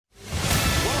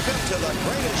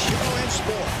greatest show in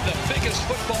sport. The biggest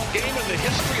football game in the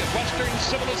history of Western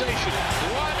civilization.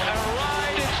 What a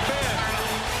ride it's been.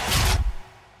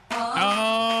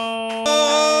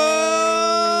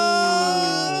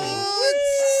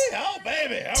 Oh,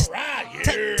 baby. All right.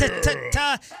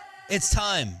 It's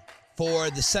time for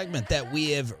the segment that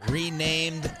we have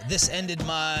renamed. This ended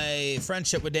my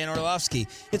friendship with Dan Orlovsky.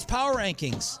 It's Power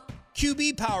Rankings.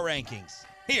 QB Power Rankings.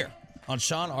 Here on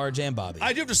Sean, RJ, and Bobby.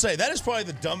 I do have to say, that is probably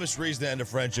the dumbest reason to end a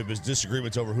friendship is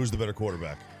disagreements over who's the better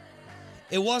quarterback.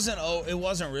 It wasn't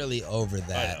really over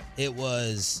that. I know. It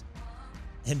was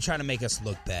him trying to make us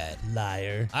look bad.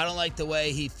 Liar. I don't like the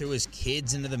way he threw his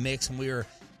kids into the mix when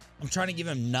I'm trying to give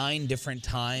him 9 different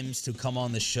times to come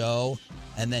on the show,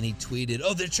 and then he tweeted,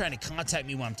 "Oh, they're trying to contact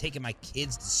me when I'm taking my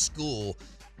kids to school."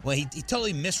 Well, he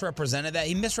totally misrepresented that.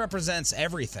 He misrepresents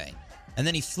everything. And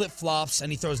then he flip-flops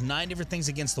and he throws 9 different things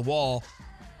against the wall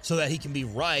so that he can be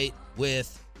right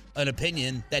with an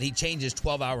opinion that he changes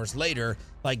 12 hours later,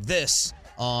 like this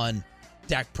on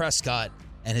Dak Prescott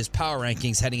and his power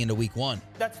rankings heading into week 1.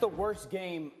 That's the worst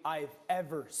game I've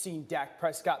ever seen Dak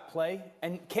Prescott play.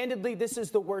 And candidly, this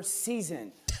is the worst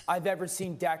season I've ever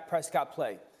seen Dak Prescott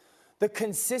play. The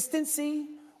consistency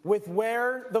with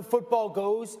where the football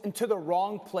goes into the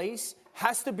wrong place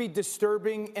has to be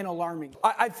disturbing and alarming.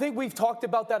 I think we've talked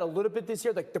about that a little bit this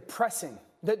year, like depressing.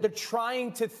 They're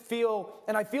trying to feel,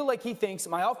 and I feel like he thinks,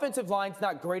 my offensive line's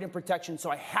not great in protection, so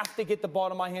I have to get the ball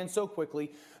to my hands so quickly.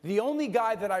 The only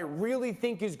guy that I really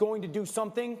think is going to do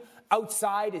something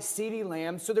outside is CeeDee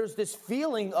Lamb. So there's this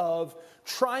feeling of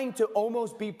trying to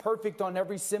almost be perfect on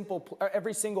every single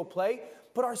play.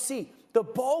 But RC, the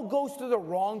ball goes to the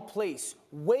wrong place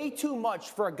way too much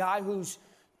for a guy who's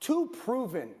too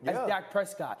proven as Dak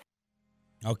Prescott.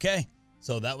 Okay,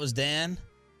 so that was Dan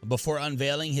before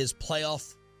unveiling his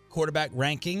playoff quarterback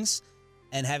rankings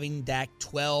and having Dak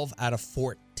 12 out of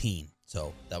 14.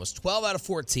 So that was 12 out of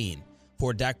 14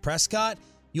 for Dak Prescott.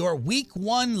 Your week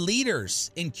 1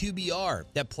 leaders in QBR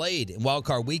that played in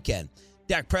Wildcard Weekend.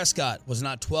 Dak Prescott was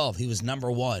not 12. He was number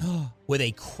 1 with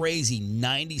a crazy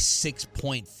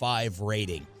 96.5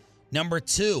 rating. Number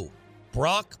 2,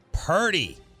 Brock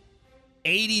Purdy,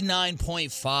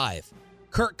 89.5.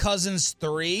 Kirk Cousins,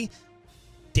 3.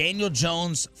 Daniel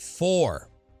Jones, 4.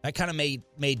 That kind of made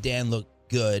Dan look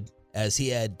good as he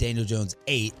had Daniel Jones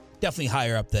 8. Definitely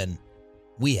higher up than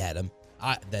we had him,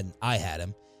 than I had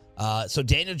him. So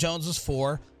Daniel Jones was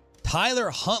 4.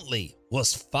 Tyler Huntley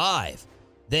was 5.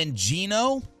 Then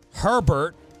Geno,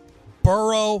 Herbert,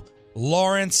 Burrow,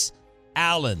 Lawrence,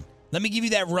 Allen. Let me give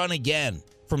you that run again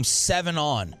from 7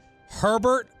 on.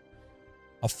 Herbert,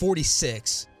 a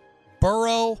 46.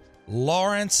 Burrow,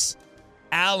 Lawrence,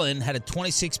 Allen had a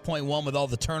 26.1 with all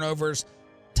the turnovers.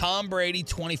 Tom Brady,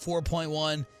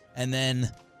 24.1. And then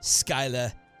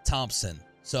Skylar Thompson.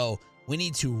 So we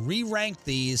need to re-rank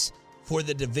these for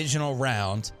the divisional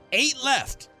round. 8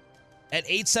 left at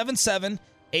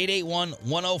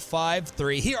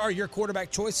 877-881-1053. Here are your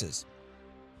quarterback choices.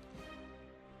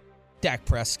 Dak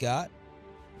Prescott,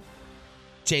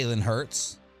 Jalen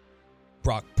Hurts,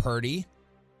 Brock Purdy,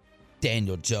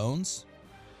 Daniel Jones,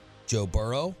 Joe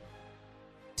Burrow,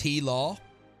 T-Law,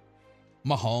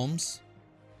 Mahomes,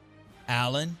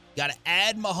 Allen. Got to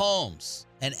add Mahomes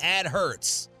and add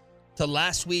Hurts to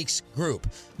last week's group.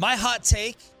 My hot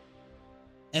take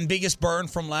and biggest burn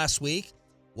from last week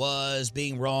was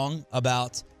being wrong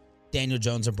about Daniel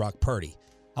Jones and Brock Purdy.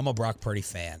 I'm a Brock Purdy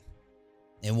fan.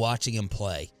 And watching him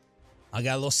play, I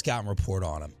got a little scouting report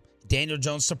on him. Daniel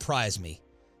Jones surprised me.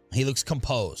 He looks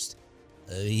composed.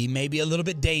 He may be a little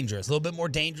bit dangerous, a little bit more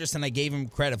dangerous than I gave him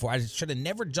credit for. I should have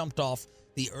never jumped off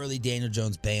the early Daniel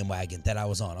Jones bandwagon that I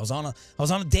was on. I was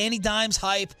on a Danny Dimes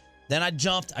hype. Then I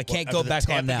jumped. I can't go back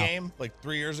on now. Game like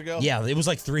 3 years ago? Yeah, it was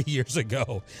like 3 years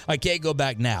ago. I can't go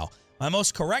back now. My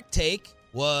most correct take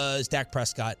was Dak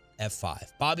Prescott at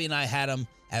 5. Bobby and I had him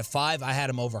at 5. I had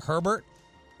him over Herbert,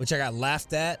 which I got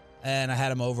laughed at, and I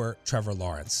had him over Trevor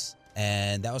Lawrence.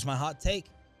 And that was my hot take.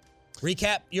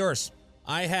 Recap, yours.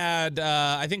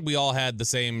 I think we all had the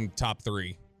same top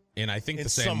 3, and I think the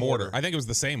same order. I think it was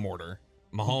the same order.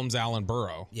 Mahomes, Allen,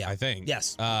 Burrow. Yeah. I think.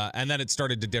 Yes. And then it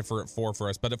started to differ at 4 for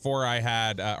us. But at 4, I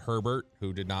had Herbert,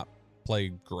 who did not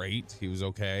play great. He was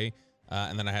okay.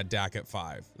 And then I had Dak at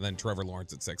 5. And then Trevor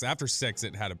Lawrence at 6. After 6,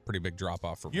 it had a pretty big drop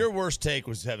off for me. Your worst take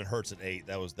was having Hurts at 8.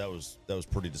 That was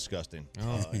pretty disgusting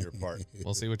on your part.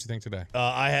 We'll see what you think today.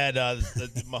 I had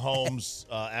Mahomes,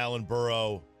 Allen,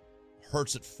 Burrow,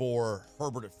 Hurts at 4,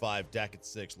 Herbert at 5, Dak at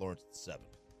 6, Lawrence at 7.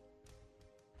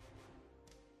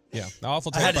 Yeah,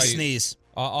 awful I take had to by sneeze.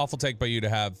 Awful take by you to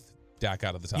have Dak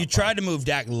out of the top. You five. tried to move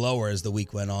Dak lower as the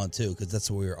week went on, too, because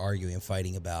that's what we were arguing and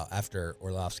fighting about after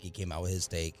Orlovsky came out with his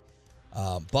take.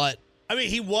 But I mean,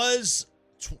 he was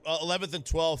 11th and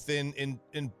 12th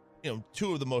in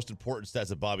two of the most important stats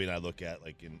that Bobby and I look at,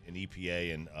 like in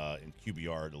EPA and in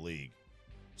QBR of the league.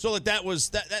 So like that was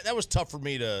tough for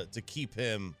me to keep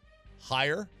him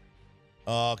higher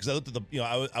because I looked at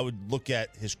I would look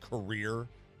at his career.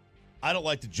 I don't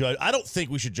like to judge. I don't think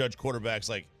we should judge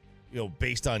quarterbacks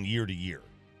based on year to year.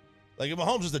 Like if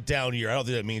Mahomes is a down year, I don't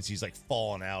think that means he's like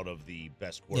falling out of the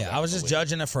best quarterback. yeah, I was just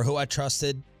judging it for who I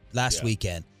trusted last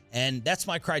weekend. And that's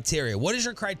my criteria. What is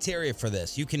your criteria for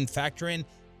this? You can factor in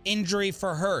injury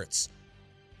for Hurts.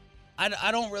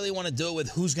 I don't really want to do it with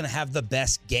who's going to have the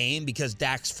best game because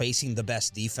Dak's facing the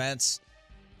best defense.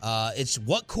 It's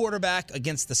what quarterback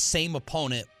against the same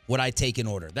opponent would I take in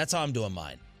order. That's how I'm doing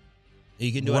mine.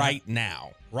 You can do right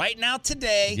now. Right now,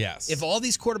 today, yes. If all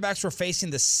these quarterbacks were facing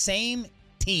the same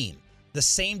team, the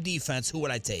same defense, who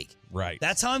would I take? Right.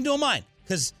 That's how I'm doing mine.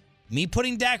 Because me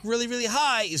putting Dak really, really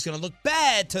high is going to look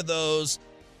bad to those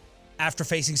after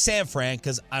facing San Fran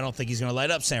because I don't think he's going to light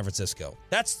up San Francisco.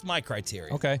 That's my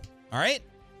criteria. Okay. All right?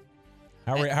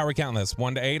 How are we counting this?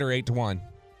 1 to 8 or 8 to 1?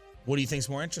 What do you think's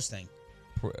more interesting?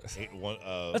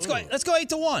 8-1. Let's go 8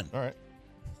 to 1. All right.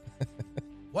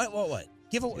 What?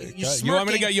 Give a You want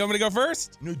me to go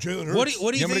first? No, Jalen Hurts. What do you You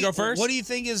want me think? to go first? What do you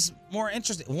think is more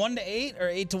interesting? 1 to 8 or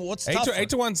 8 to what's 8 tougher? to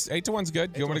 8's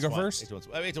good. You want me to go first? 8 to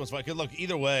 1's fine. Look,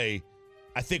 either way,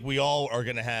 I think we all are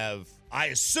going to have. I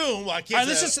assume. I can't. All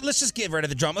right, let's just get rid of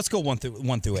the drum. Let's go 1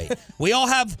 through 8. We all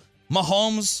have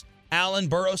Mahomes, Allen,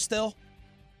 Burrow still.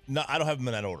 No, I don't have them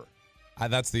in that order.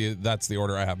 That's the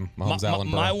order I have them. Mahomes, Allen,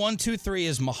 Burrow. My 1, 2, 3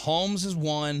 is Mahomes is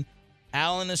 1,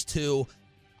 Allen is 2.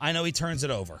 I know he turns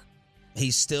it over.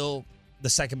 He's still the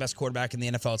second best quarterback in the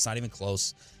NFL. It's not even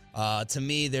close. To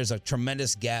me, there's a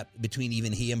tremendous gap between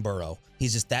even he and Burrow.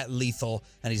 He's just that lethal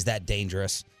and he's that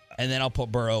dangerous. And then I'll put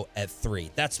Burrow at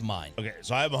 3. That's mine. Okay,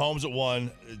 so I have Mahomes at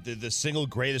 1. The single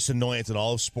greatest annoyance in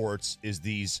all of sports is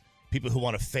these people who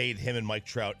want to fade him and Mike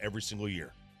Trout every single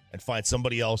year and find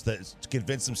somebody else to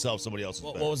convince themselves somebody else is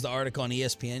better. What was the article on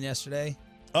ESPN yesterday?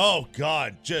 Oh,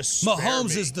 God, just spare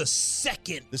Mahomes me. is the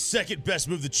second best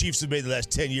move the Chiefs have made in the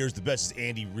last 10 years. The best is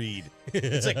Andy Reid.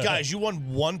 It's like, guys, you won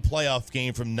one playoff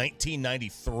game from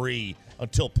 1993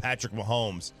 until Patrick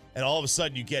Mahomes, and all of a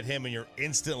sudden you get him and you're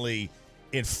instantly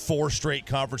in 4 straight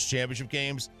conference championship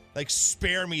games. Like,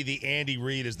 spare me the Andy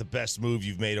Reid is the best move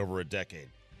you've made over a decade.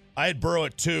 I had Burrow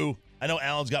at 2. I know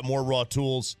Allen's got more raw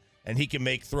tools, and he can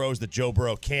make throws that Joe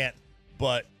Burrow can't,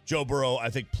 but Joe Burrow, I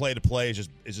think, play to play is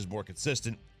just more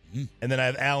consistent. And then I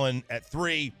have Allen at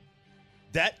 3.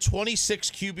 That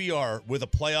 26 QBR with a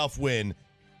playoff win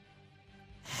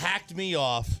hacked me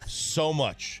off so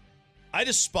much. I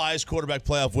despise quarterback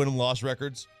playoff win and loss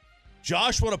records.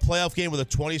 Josh won a playoff game with a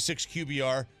 26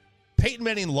 QBR. Peyton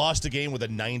Manning lost a game with a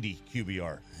 90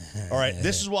 QBR. All right,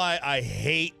 this is why I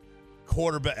hate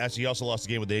quarterback. Actually, he also lost a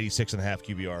game with an 86.5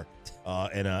 QBR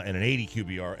and an 80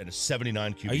 QBR and a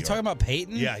 79 QBR. Are you talking about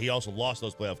Peyton? Yeah, he also lost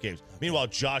those playoff games. Meanwhile,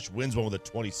 Josh wins one with a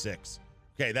 26.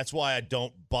 Okay, that's why I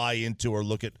don't buy into or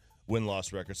look at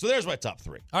win-loss records. So there's my top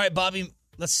 3. All right, Bobby,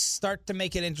 let's start to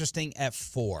make it interesting at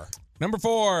 4. Number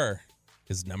 4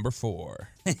 is number 4.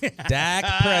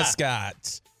 Dak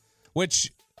Prescott,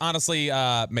 which honestly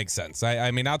makes sense.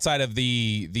 I mean, outside of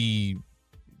the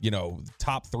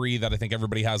top 3 that I think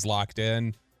everybody has locked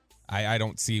in, I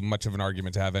don't see much of an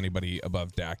argument to have anybody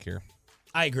above Dak here.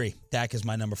 I agree. Dak is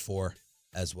my number 4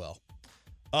 as well.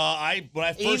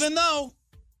 Even though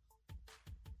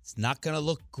it's not going to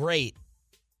look great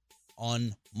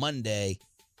on Monday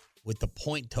with the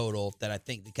point total that I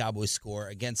think the Cowboys score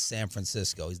against San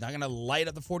Francisco. He's not going to light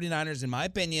up the 49ers, in my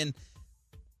opinion.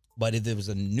 But if it was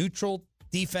a neutral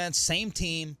defense, same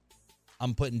team,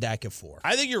 I'm putting Dak at 4.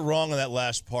 I think you're wrong on that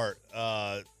last part.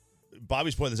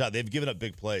 Bobby's pointed this out. They've given up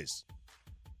big plays.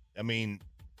 I mean,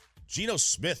 Geno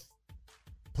Smith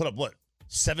put up,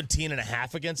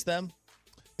 17.5 against them?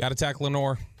 Got to attack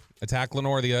Lenore. Attack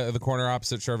Lenore, the corner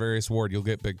opposite Charvarius Ward. You'll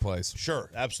get big plays.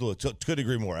 Sure, absolutely. Couldn't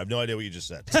agree more. I have no idea what you just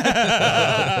said.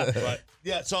 But,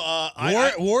 yeah, so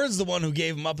Ward's the one who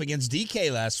gave him up against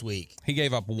DK last week. He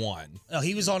gave up 1. No,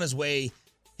 he was on his way.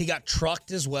 He got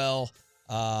trucked as well.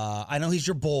 I know he's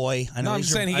your boy. I know I'm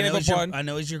just saying he gave up 1. I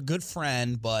know he's your good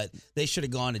friend, but they should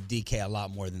have gone to DK a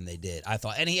lot more than they did, I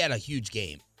thought. And he had a huge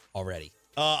game already.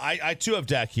 I too have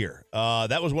Dak here.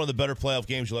 That was one of the better playoff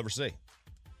games you'll ever see.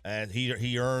 And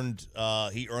he earned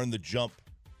the jump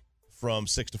from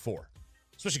 6 to 4,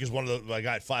 especially because one of my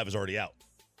guy at 5 is already out.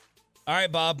 All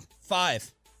right, Bob,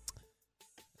 5.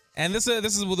 And this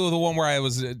is the one where I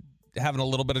was having a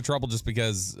little bit of trouble just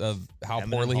because of how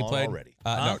Hemming poorly and he hawing played. already.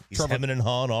 No, He's hemming and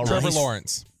hawing already. Trevor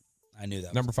Lawrence. I knew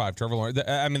that. Number 5, Trevor Lawrence.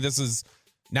 I mean, this is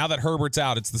now that Herbert's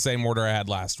out, it's the same order I had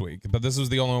last week. But this was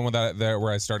the only one that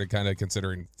where I started kind of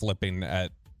considering flipping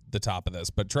at the top of this.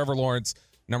 But Trevor Lawrence,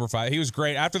 number 5, he was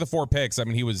great after the 4 picks. I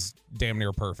mean, he was damn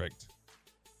near perfect.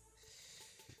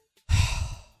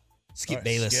 Skip All right,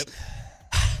 Bayless. Skip.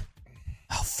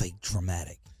 How fake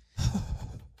dramatic.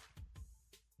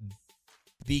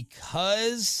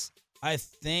 Because I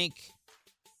think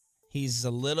he's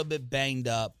a little bit banged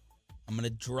up, I'm going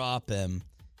to drop him,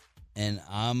 and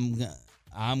I'm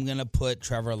going to put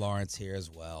Trevor Lawrence here as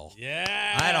well. Yeah.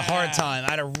 I had a hard time. I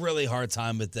had a really hard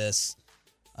time with this.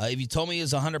 If you told me he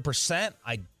was 100%,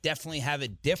 I definitely have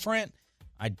it different.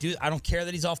 I don't care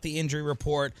that he's off the injury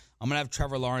report. I'm going to have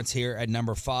Trevor Lawrence here at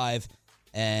number 5.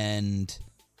 And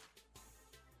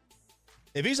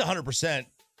if he's 100%,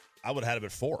 I would have had him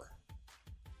at 4.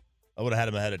 I would have had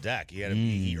him ahead of Dak. He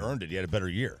earned it. He had a better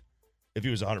year if he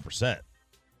was 100%.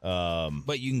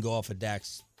 But you can go off of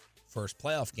Dak's first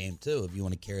playoff game, too, if you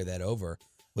want to carry that over.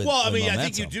 I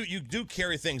think you do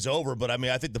carry things over, but I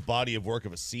mean, I think the body of work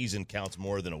of a season counts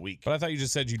more than a week. But I thought you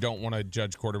just said you don't want to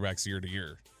judge quarterbacks year to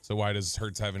year. So why does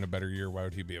Hurts having a better year? Why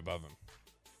would he be above him?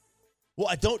 Well,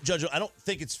 I don't judge him. I don't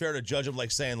think it's fair to judge him like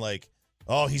saying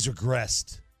oh, he's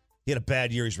regressed. He had a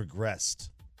bad year. He's regressed.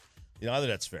 I think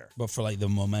that's fair. But for the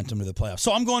momentum to the playoffs.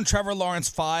 So I'm going Trevor Lawrence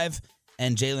 5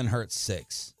 and Jalen Hurts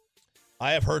 6.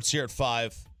 I have Hurts here at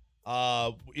 5.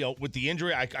 With the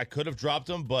injury, I could have dropped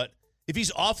him, but if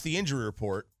he's off the injury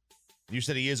report, you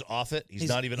said he is off it. He's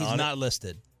not even on it. He's not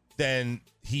listed. Then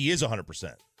he is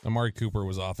 100%. Amari Cooper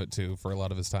was off it too for a lot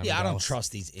of his time. Yeah, in I don't Dallas.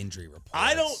 trust these injury reports.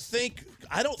 I don't think.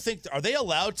 Are they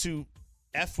allowed to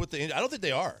F with the injury? I don't think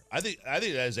they are. I think that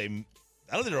is a.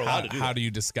 I don't think they're allowed to do that. How do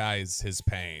you disguise his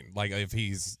pain? Like if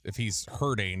he's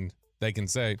hurting, they can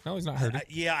say no, he's not hurting.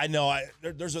 Yeah, I know.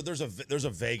 There's a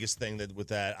Vegas thing with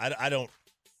that. I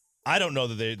don't know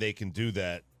that they can do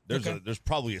that. There's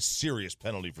probably a serious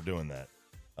penalty for doing that.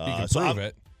 He can prove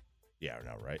it. Yeah, I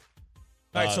know, right?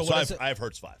 All right, so what is it? I have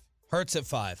Hurts 5. Hurts at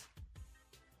 5.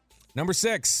 Number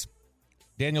 6,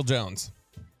 Daniel Jones.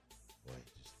 Boy,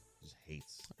 just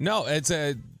hates. No, it's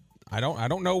I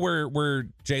don't know where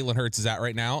Jalen Hurts is at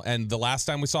right now. And the last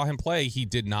time we saw him play, he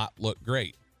did not look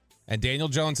great. And Daniel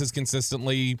Jones has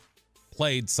consistently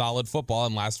played solid football,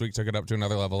 and last week took it up to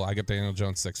another level. I get Daniel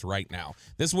Jones 6 right now.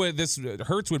 This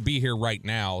Hurts would be here right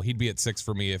now. He'd be at 6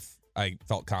 for me if I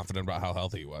felt confident about how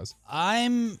healthy he was.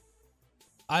 I'm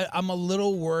a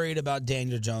little worried about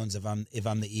Daniel Jones if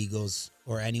I'm the Eagles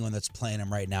or anyone that's playing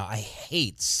him right now. I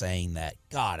hate saying that.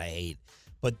 God, I hate.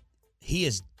 But he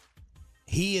is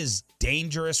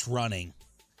dangerous running.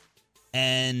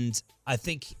 And I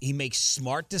think he makes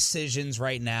smart decisions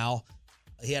right now.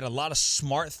 He had a lot of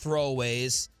smart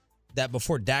throwaways that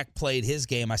before Dak played his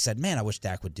game, I said, man, I wish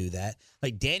Dak would do that.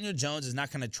 Like, Daniel Jones is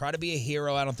not going to try to be a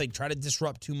hero. I don't think try to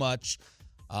disrupt too much.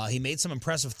 He made some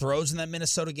impressive throws in that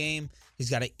Minnesota game. He's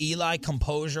got an Eli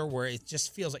composure where it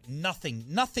just feels like nothing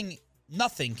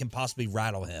can possibly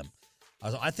rattle him.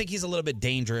 I think he's a little bit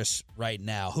dangerous right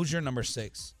now. Who's your number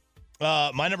 6?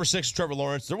 My number 6 is Trevor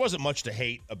Lawrence. There wasn't much to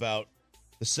hate about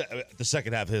the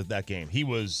second half of that game. He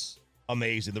was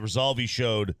amazing. The resolve he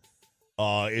showed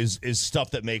is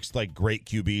stuff that makes great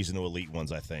QBs into elite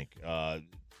ones, I think. I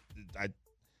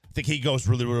think he goes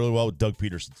really, really well with Doug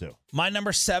Peterson, too. My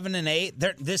number 7 and 8,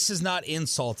 this is not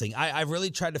insulting. I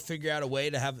really tried to figure out a way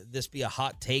to have this be a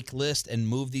hot take list and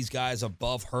move these guys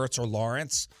above Hurts or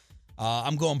Lawrence.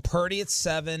 I'm going Purdy at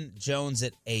 7, Jones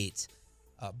at 8.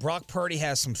 Brock Purdy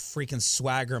has some freaking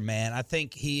swagger, man. I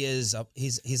think he is.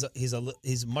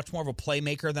 He's much more of a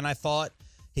playmaker than I thought.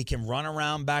 He can run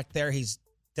around back there.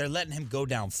 They're letting him go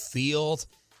downfield.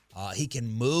 He can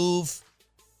move.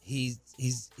 He's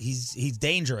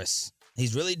dangerous.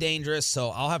 He's really dangerous. So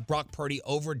I'll have Brock Purdy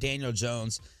over Daniel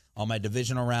Jones on my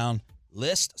divisional round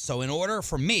list. So in order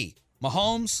for me,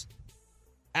 Mahomes,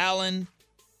 Allen,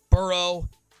 Burrow,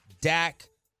 Dak,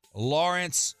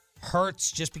 Lawrence,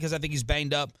 Hurts, just because I think he's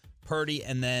banged up, Purdy,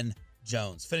 and then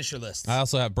Jones. Finish your list. I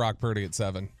also have Brock Purdy at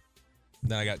 7.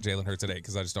 Then I got Jalen Hurts at 8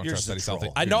 because I just don't trust that he's healthy.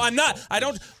 troll. I know I'm not. I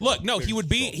don't look. No, he would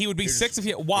be 6 if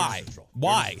he. Why?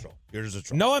 Why? You're just a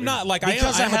troll. No, I'm not. Like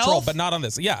Because I of am a troll, health? but not on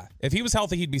this. Yeah, if he was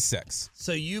healthy, he'd be 6.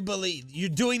 So you believe you're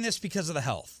doing this because of the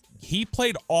health, He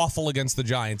played awful against the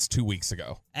Giants 2 weeks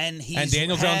ago. and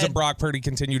Daniel Jones and Brock Purdy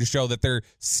continue to show that they're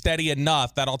steady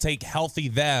enough that I'll take healthy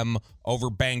them over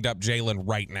banged up Jalen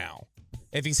right now.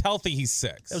 If he's healthy, he's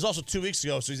 6. It was also 2 weeks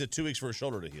ago, so he's at 2 weeks for his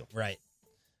shoulder to heal. right.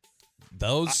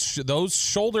 those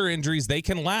shoulder injuries, they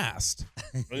can last.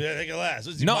 Yeah, they can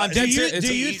last. No, Do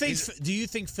you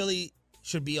think Philly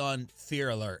should be on fear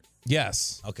alert?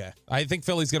 Yes. Okay. I think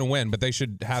Philly's going to win, but they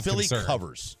should have Philly concern.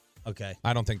 covers. Okay.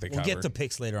 I don't think they cover. We'll get to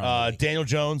picks later on. Daniel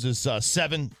Jones is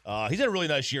 7. He's had a really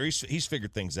nice year. He's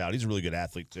figured things out. He's a really good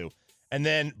athlete, too. And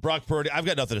then Brock Purdy, I've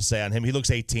got nothing to say on him. He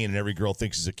looks 18, and every girl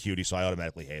thinks he's a cutie, so I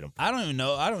automatically hate him. I don't even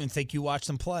know. I don't even think you watched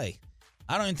him play.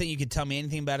 I don't even think you could tell me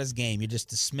anything about his game. You're just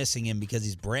dismissing him because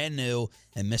he's brand new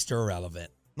and Mr. Irrelevant.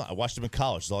 No, I watched him in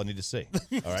college. That's all I need to see.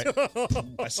 All right?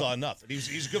 I saw enough.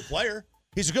 He's a good player.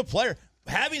 He's a good player.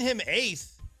 Having him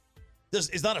 8th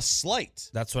is not a slight.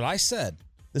 That's what I said.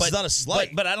 This is not a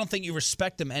slight. But I don't think you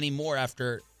respect him anymore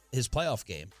after his playoff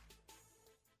game.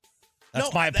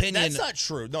 That's my opinion. That's not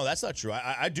true. No, that's not true.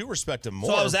 I do respect him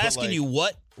more. So I was asking you,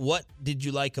 what did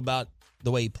you like about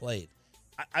the way he played?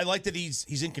 I like that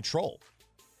he's in control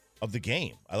of the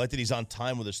game. I like that he's on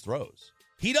time with his throws.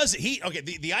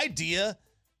 The idea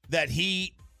that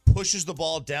he pushes the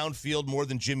ball downfield more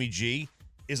than Jimmy G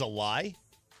is a lie.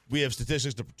 We have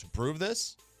statistics to prove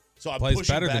this. So I'm plays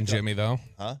pushing better back than up. Jimmy, though.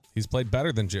 Huh? He's played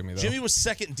better than Jimmy, though. Jimmy was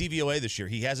 2nd in DVOA this year.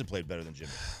 He hasn't played better than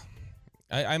Jimmy.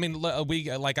 I mean,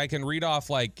 I can read off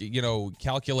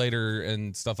calculator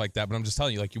and stuff like that, but I'm just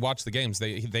telling you, you watch the games,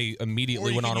 they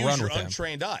immediately went on a run with him.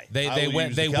 Untrained eye.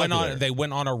 They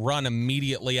went on a run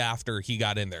immediately after he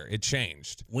got in there. It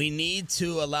changed. We need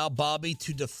to allow Bobby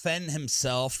to defend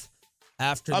himself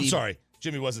after. I'm sorry,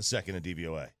 Jimmy wasn't 2nd in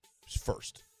DVOA. He was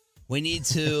 1st. We need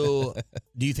to.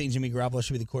 Do you think Jimmy Garoppolo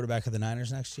should be the quarterback of the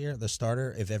Niners next year, the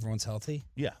starter, if everyone's healthy?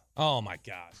 Yeah. Oh my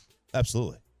gosh.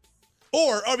 Absolutely.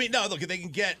 Or look, if they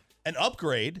can get an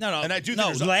upgrade. No. And I do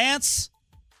think Lance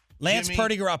Jimmy,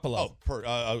 Purdy Garoppolo.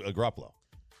 Garoppolo.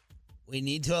 We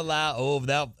need to allow.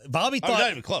 Bobby thought.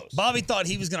 not even close. Bobby thought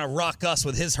he was going to rock us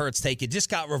with his Hurts take. It just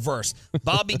got reversed.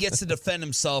 Bobby gets to defend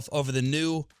himself over the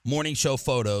new morning show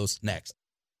photos next.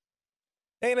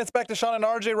 Hey, and it's back to Sean and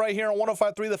RJ right here on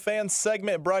 105.3 The Fan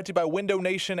segment brought to you by Window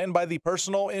Nation and by the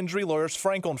personal injury lawyers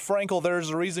Frankel & Frankel. There's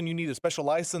a reason you need a special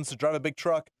license to drive a big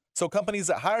truck. So companies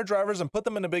that hire drivers and put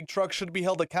them in a big truck should be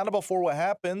held accountable for what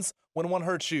happens when one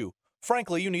hurts you.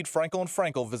 Frankly, you need Frankel &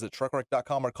 Frankel. Visit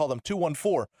truckwreck.com or call them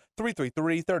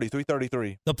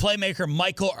 214-333-3333. The playmaker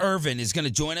Michael Irvin is going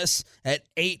to join us at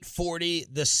 8:40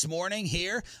 this morning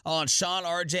here on Sean,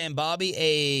 RJ, and Bobby.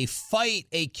 A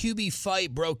QB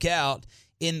fight broke out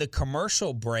in the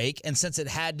commercial break, and since it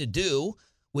had to do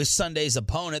with Sunday's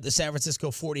opponent, the San Francisco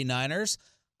 49ers,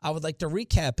 I would like to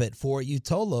recap it for you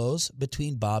Tolos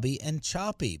between Bobby and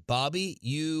Choppy. Bobby,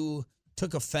 you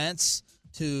took offense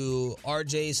to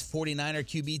RJ's 49er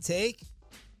QB take?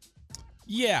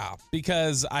 Yeah,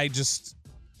 because I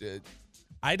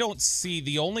don't see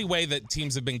the only way that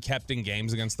teams have been kept in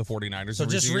games against the 49ers. So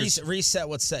just reset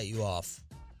what set you off.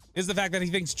 Is the fact that he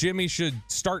thinks Jimmy should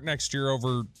start next year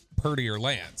over Purdy or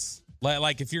Lance.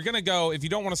 Like, if you're going to go, if you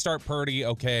don't want to start Purdy,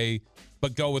 okay,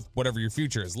 but go with whatever your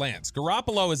future is. Lance.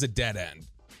 Garoppolo is a dead end.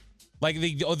 Like,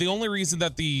 the only reason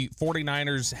that the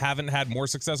 49ers haven't had more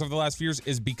success over the last few years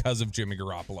is because of Jimmy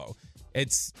Garoppolo.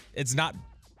 It's not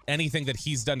anything that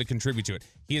he's done to contribute to it.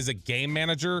 He is a game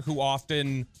manager who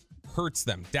often hurts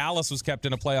them. Dallas was kept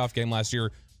in a playoff game last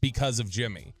year because of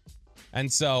Jimmy.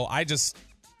 And so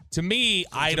to me,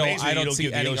 I don't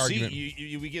see any argument.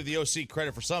 We give the OC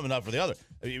credit for some and not for the other.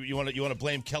 You want to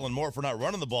blame Kellen Moore for not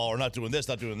running the ball or not doing this,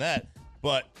 not doing that.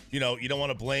 But you don't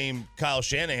want to blame Kyle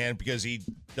Shanahan because he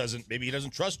doesn't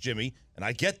trust Jimmy, and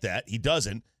I get that he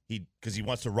doesn't. Because he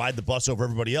wants to ride the bus over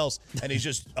everybody else, and he's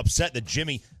just upset that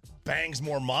Jimmy bangs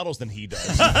more models than he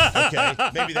does. Okay,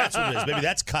 maybe that's what it is. Maybe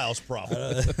that's Kyle's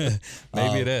problem.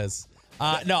 Maybe it is.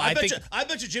 I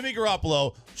bet you Jimmy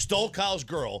Garoppolo stole Kyle's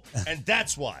girl, and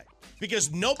that's why.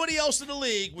 Because nobody else in the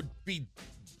league would be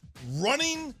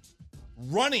running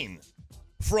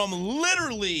from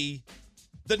literally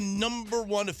the number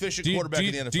one efficient quarterback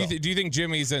in the NFL. Do you think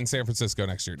Jimmy's in San Francisco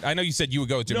next year? I know you said you would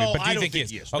go with Jimmy, but do you think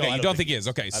he is? Okay, no, you don't think he is.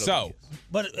 Okay, so.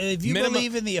 But if you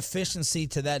believe in the efficiency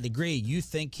to that degree, you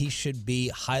think he should be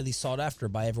highly sought after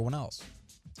by everyone else?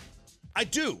 I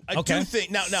do. I do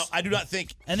think. Now, I do not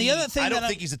think. And the other thing, I don't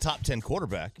think he's a top 10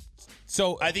 quarterback.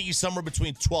 So I think he's somewhere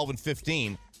between 12 and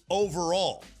 15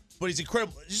 overall. But he's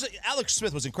incredible. Just like Alex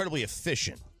Smith was incredibly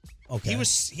efficient. Okay.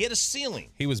 He had a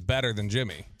ceiling. He was better than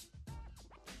Jimmy.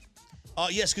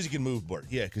 Yes, because he can move, Bart.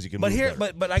 Yeah, because he can move.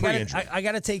 But I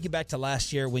got to take you back to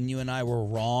last year when you and I were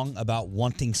wrong about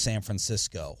wanting San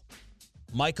Francisco.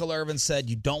 Michael Irvin said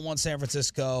you don't want San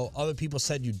Francisco. Other people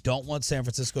said you don't want San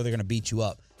Francisco. They're going to beat you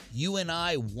up. You and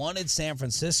I wanted San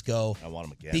Francisco. I want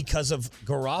him again because of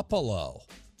Garoppolo.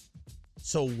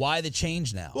 So why the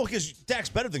change now? Well, because Dak's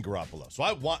better than Garoppolo. So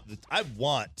I want the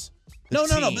No.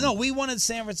 team. We wanted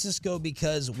San Francisco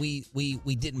because we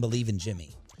didn't believe in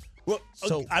Jimmy. Well,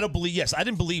 So- I don't believe. Yes, I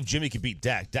didn't believe Jimmy could beat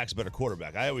Dak. Dak's a better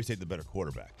quarterback. I always take the better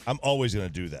quarterback. I'm always going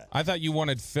to do that. I thought you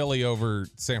wanted Philly over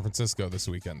San Francisco this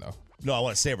weekend, though. No, I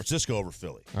want San Francisco over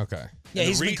Philly. Okay. Yeah, And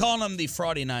he's the been calling them the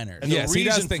Fraudy Niners. And the Yes, he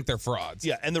does reason- think they're frauds.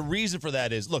 Yeah, and the reason for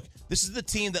that is, look, this is the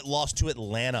team that lost to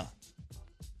Atlanta.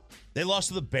 They lost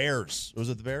to the Bears. Was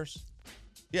it the Bears?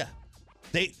 Yeah.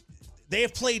 They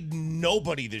have played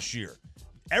nobody this year.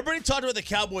 Everybody talked about the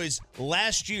Cowboys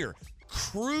last year,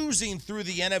 cruising through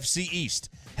the NFC East,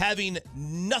 having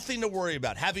nothing to worry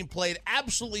about, having played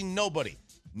absolutely nobody.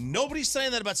 Nobody's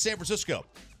saying that about San Francisco,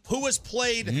 who has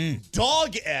played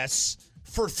dog-s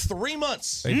for 3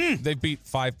 months. They beat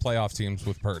 5 playoff teams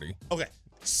with Purdy. Okay.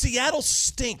 Seattle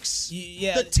stinks.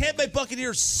 Yeah. The Tampa Bay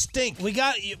Buccaneers stink. We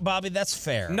got you, Bobby. That's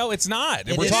fair. No, it's not.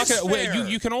 It We're is talking. fair.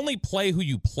 You can only play who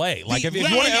you play. Like if Yeah,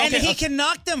 you want and to, he can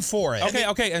knock them for it.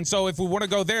 Okay. And so if we want to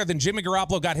go there, then Jimmy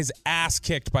Garoppolo got his ass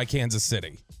kicked by Kansas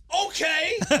City.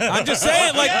 Okay. I'm just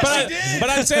saying, like, Yes, he did. but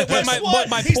I'm saying, Guess what?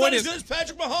 my He's point not is, as good as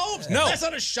Patrick Mahomes. No. That's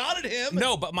not a shot at him.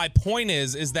 no, but my point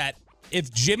is that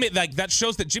if Jimmy, like, that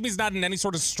shows that Jimmy's not in any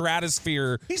sort of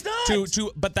stratosphere. He's not.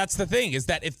 But that's the thing is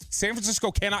that if San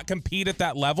Francisco cannot compete at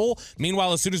that level,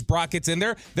 meanwhile, as soon as Brock gets in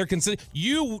there, they're consider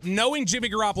you knowing Jimmy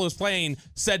Garoppolo is playing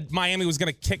said Miami was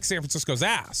going to kick San Francisco's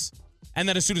ass, and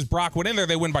then as soon as Brock went in there,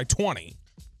 they win by 20.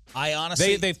 I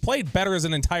honestly, They've played better as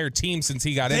an entire team since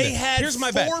he got in They there. had Here's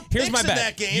my 4 bet. Here's picks my in bet.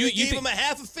 that game. It gave him a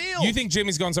half a field. You think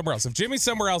Jimmy's going somewhere else? If Jimmy's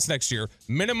somewhere else next year,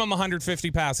 minimum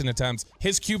 150 passing attempts,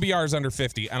 his QBR is under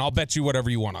 50, and I'll bet you whatever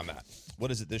you want on that.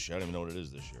 What is it this year? I don't even know what it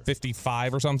is this year.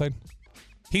 55 or something.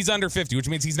 He's under 50, which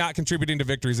means he's not contributing to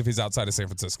victories if he's outside of San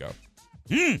Francisco.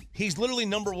 He's literally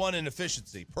number 1 in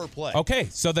efficiency per play. Okay,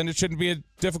 so then it shouldn't be a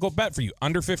difficult bet for you.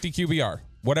 Under 50 QBR.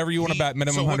 Whatever you want to bet,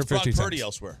 minimum so 150 what's Brock Purdy attempts.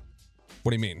 elsewhere? What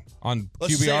do you mean? On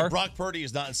Let's QBR? say Brock Purdy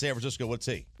is not in San Francisco. What's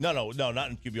he? No, not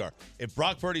in QBR. If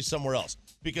Brock Purdy's somewhere else,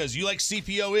 because you like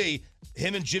CPOE,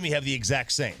 him and Jimmy have the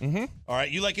exact same. Mm-hmm. All right,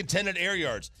 you like intended air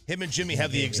yards, him and Jimmy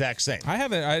have the exact same. I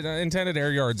haven't intended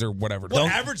air yards or whatever.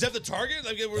 What, average depth of target?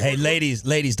 Like, Hey,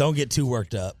 ladies, don't get too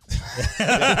worked up.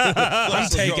 I'm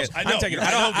taking it. I know. I'm taking it.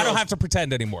 I know, I don't girls. have to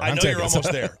pretend anymore. I I'm know taking you're it.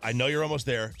 almost there. I know you're almost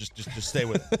there. Just stay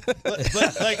with it.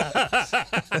 But, like,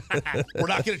 we're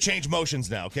not going to change motions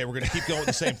now. Okay, we're going to keep going with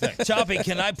the same thing. Choppy,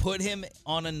 can I put him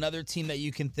on another team that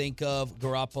you can think of,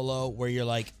 Garoppolo, where you're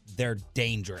like, they're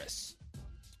dangerous?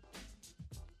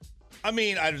 I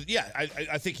mean, I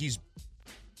think he's.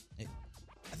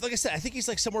 Like I said, I think he's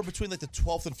like somewhere between like the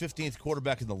 12th and 15th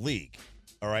quarterback in the league.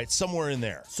 All right, somewhere in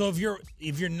there. So if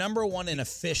you're number one and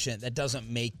efficient, that doesn't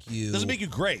make you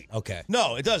great. Okay.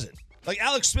 No, it doesn't. Like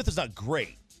Alex Smith is not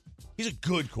great. He's a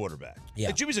good quarterback. Yeah.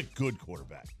 Like, Jimmy's a good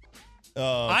quarterback.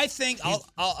 I think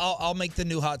I'll make the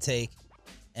new hot take,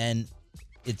 and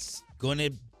it's going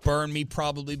to burn me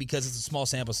probably because it's a small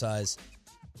sample size.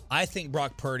 I think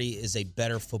Brock Purdy is a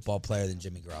better football player than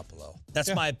Jimmy Garoppolo.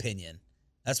 That's my opinion.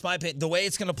 That's my opinion. The way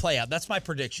it's going to play out, that's my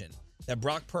prediction, that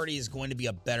Brock Purdy is going to be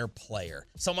a better player.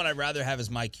 Someone I'd rather have as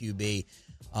my QB,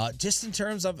 just in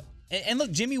terms of – and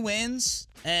look, Jimmy wins,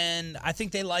 and I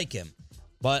think they like him.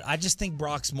 But I just think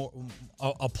Brock's more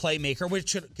a playmaker,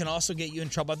 which can also get you in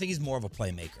trouble. I think he's more of a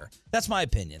playmaker. That's my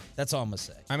opinion. That's all I'm going to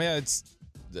say. I mean, it's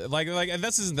like, and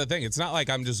this isn't the thing. It's not like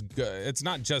it's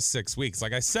not just 6 weeks.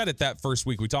 Like I said it that first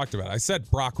week we talked about it. I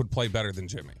said Brock would play better than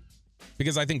Jimmy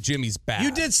because I think Jimmy's bad.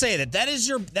 You did say that.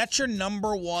 That's your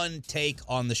number one take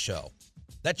on the show.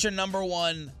 That's your number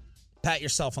one pat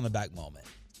yourself on the back moment.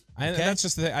 And that's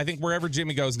just the thing. I think wherever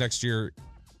Jimmy goes next year,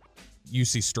 you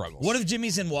see struggles. What if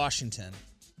Jimmy's in Washington?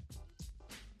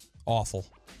 Awful.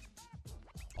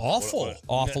 Awful.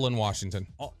 Awful in Washington.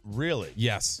 Really?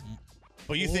 Yes.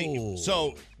 But you think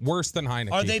so? Worse than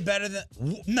Heineke. Are they better than?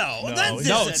 No.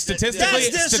 Statistically, Now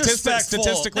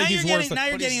he's you're worse.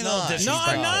 getting a little not. disrespectful. No,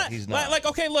 I'm not. He's not. Like,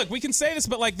 okay, look, we can say this,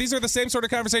 but like, these are the same sort of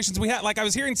conversations we had. Like, I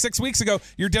was hearing 6 weeks ago,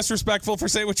 you're disrespectful for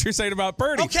saying what you're saying about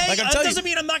Purdy. Okay, like, that doesn't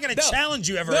mean I'm not going to challenge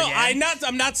you ever again.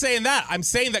 I'm not saying that. I'm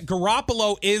saying that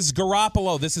Garoppolo is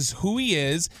Garoppolo. This is who he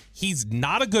is. He's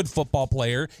not a good football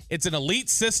player. It's an elite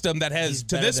system that has, He's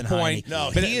to better this than point. Heineke.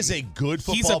 No, but he is a good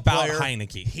football He's about player.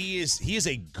 Heineke. He is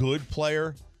a good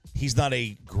player. He's not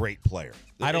a great player.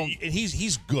 I don't. And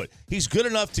he's good. He's good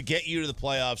enough to get you to the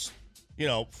playoffs.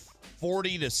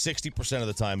 40 to 60% of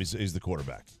the time he's the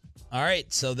quarterback. All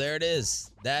right, so there it is.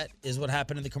 That is what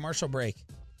happened in the commercial break.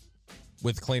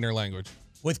 With cleaner language.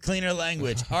 With cleaner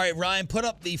language. All right, Ryan, put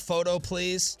up the photo,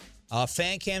 please.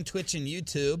 Fan cam, Twitch, and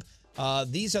YouTube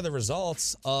these are the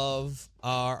results of,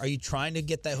 are you trying to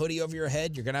get that hoodie over your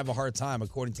head? You're going to have a hard time,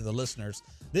 according to the listeners.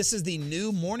 This is the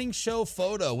new morning show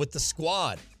photo with the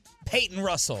squad. Peyton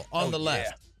Russell on the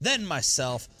left, then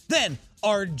myself, then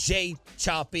RJ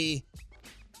Choppy,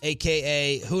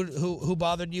 a.k.a. who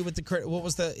bothered you with the, what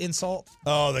was the insult?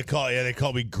 Oh, they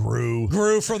call me Gru.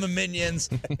 Gru from the Minions.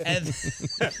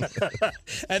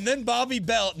 And then Bobby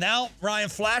Belt. Now Ryan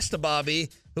flashed to Bobby,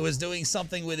 who was doing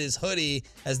something with his hoodie,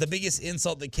 as the biggest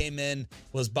insult that came in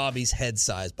was Bobby's head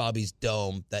size, Bobby's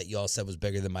dome that you all said was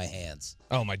bigger than my hands.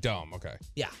 Oh, my dome. Okay.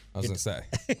 Yeah. I was going to say.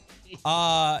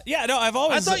 Yeah, no, I've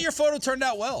always. I thought your photo turned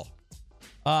out well.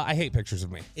 I hate pictures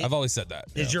of me. I've always said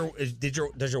that.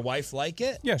 Does your wife like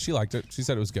it? Yeah, she liked it. She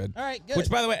said it was good. All right, good. Which,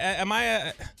 by the way, am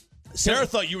I Sarah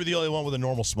thought you were the only one with a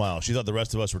normal smile. She thought the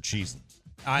rest of us were cheesing.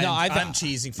 I'm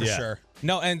cheesing for sure.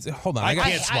 No, and hold on. I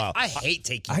can't smile. I hate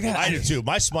taking I do too.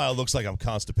 My smile looks like I'm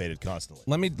constipated constantly.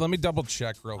 Let me double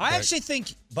check real quick. I actually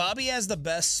think Bobby has the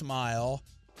best smile.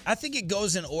 I think it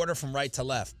goes in order from right to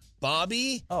left.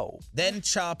 Bobby, then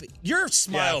Choppy. Your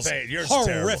smile's yours is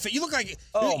horrific. terrible. You look like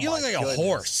you look like goodness. a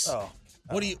horse. Oh,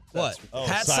 what? Oh,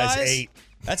 Hat size 8.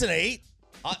 That's an 8?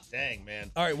 Hot dang, man.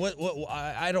 All right, what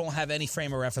I don't have any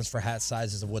frame of reference for hat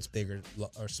sizes of what's bigger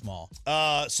or small.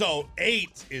 So 8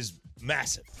 is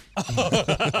massive. All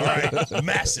right,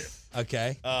 massive.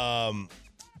 Okay.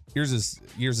 Yours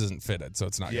isn't fitted, so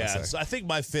it's not Yeah, gonna say. so I think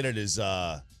my fitted is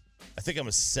I think I'm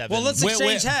a 7. Well, let's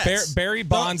exchange hats. Barry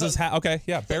Bonds' hat. Okay,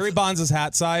 yeah. Barry Bonds'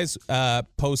 hat size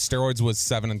post steroids was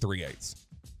 7 3/8.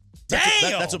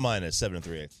 Damn! That's what mine is, 7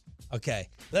 3/8. Okay,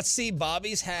 let's see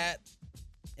Bobby's hat.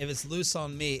 If it's loose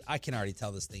on me, I can already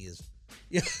tell this thing is.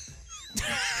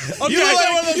 Okay, You look like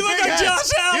one of those you look big like hats.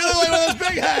 Josh Allen. You look like one of those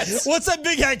big hats. What's that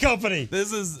big hat company?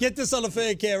 This Get this on the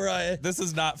fan cam, Ryan.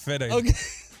 is not fitting. Okay.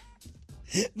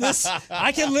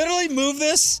 I can literally move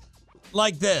this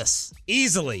like this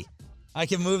easily. I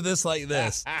can move this like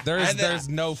this. There's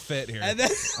no fit here. And then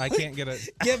I can't get it.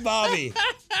 get Bobby.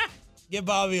 Get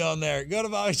Bobby on there. Go to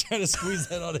Bobby trying to squeeze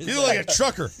that on his You look like a head.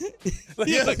 trucker.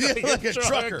 You look like a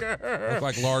trucker. Look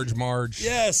like Large Marge.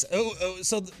 Yes.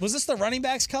 So was this the running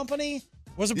backs company?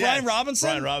 Was it Brian Robinson?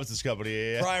 Brian Robinson's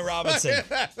company, yeah. Brian Robinson.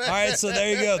 All right, so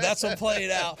there you go. That's what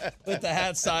played out with the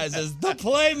hat sizes. The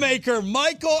playmaker,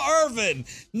 Michael Irvin.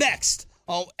 Next.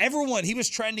 Oh, everyone, he was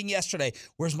trending yesterday.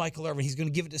 Where's Michael Irvin? He's going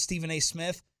to give it to Stephen A.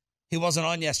 Smith. He wasn't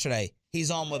on yesterday.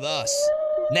 He's on with us.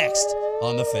 Next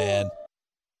on The Fan.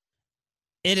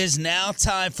 It is now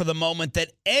time for the moment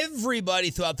that everybody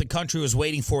throughout the country was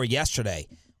waiting for yesterday.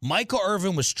 Michael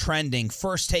Irvin was trending.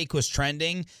 First Take was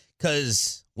trending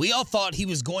because we all thought he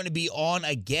was going to be on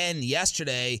again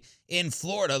yesterday in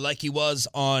Florida like he was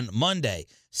on Monday.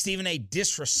 Stephen A.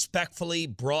 disrespectfully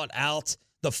brought out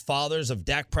the fathers of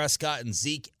Dak Prescott and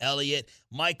Zeke Elliott.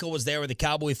 Michael was there with the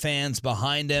Cowboy fans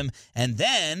behind him. And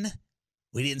then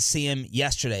we didn't see him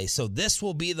yesterday. So this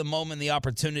will be the moment, the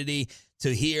opportunity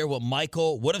to hear what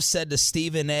Michael would have said to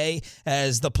Stephen A.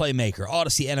 as the playmaker.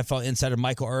 Odyssey NFL insider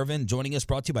Michael Irvin joining us,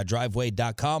 brought to you by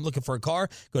Driveway.com. Looking for a car?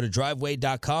 Go to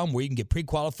Driveway.com where you can get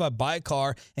pre-qualified, buy a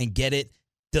car, and get it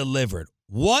delivered.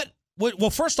 Well,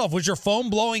 first off, was your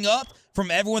phone blowing up from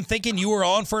everyone thinking you were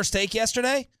on First Take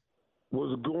yesterday?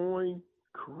 Was going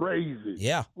crazy.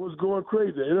 Yeah. Was going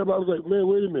crazy. And everybody was like, man,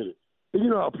 wait a minute. And you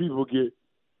know how people get,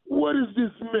 what is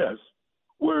this mess?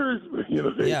 Where is,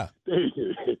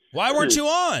 Why weren't you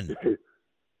on?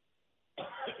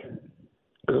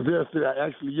 Because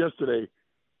yesterday,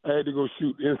 I had to go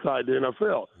shoot inside the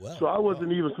NFL. Wow. So I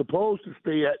wasn't even supposed to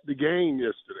stay at the game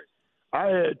yesterday. I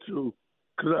had to,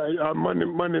 because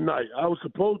Monday night, I was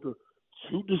supposed to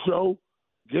shoot the show,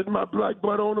 get my black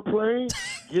butt on the plane,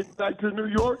 get back to New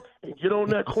York, and get on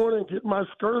that corner and get my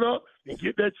skirt up and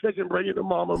get that check and bring it to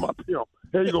mama and my pimp.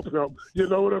 There you go, pimp. You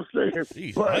know what I'm saying?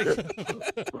 Jeez, but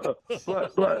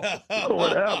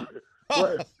what happened?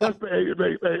 Hey,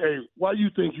 why you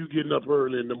think you getting up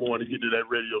early in the morning to get to that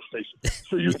radio station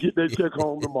so you get that check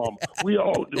home to mama? We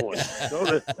all doing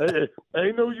it.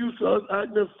 Ain't no use us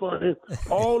acting funny.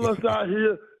 All us out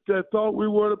here that thought we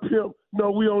were the pimp,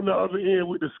 no, we on the other end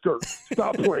with the skirt.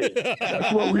 Stop playing.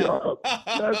 That's what we are.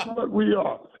 That's what we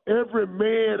are. Every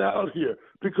man out here,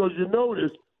 because you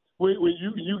notice when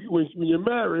you're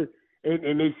married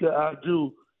and they say I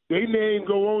do, their name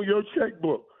go on your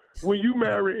checkbook. When you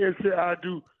marry and say I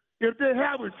do, if they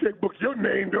have a checkbook, your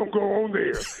name don't go on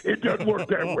there. It doesn't work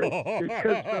that way. It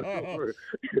just doesn't work.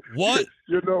 What?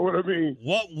 You know what I mean?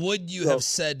 What would you have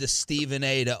said to Stephen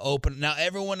A. to open? Now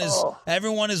everyone is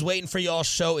waiting for y'all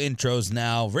show intros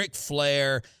now. Ric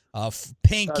Flair,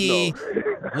 Pinky,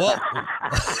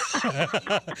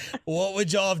 What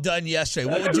would y'all have done yesterday?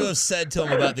 What would you have said to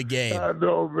him about the game? I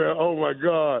know, man. Oh my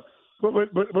God.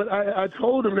 But I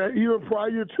told him that even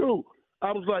prior to.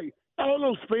 I was like, all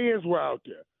those fans were out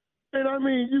there, and I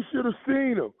mean, you should have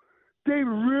seen them. They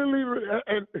really,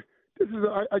 and this is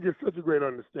I get such a great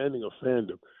understanding of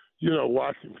fandom.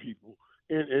 Watching people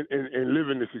and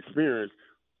living this experience.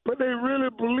 But they really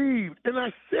believed. And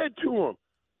I said to them,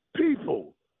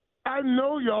 people, I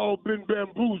know y'all been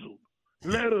bamboozled,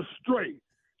 led astray,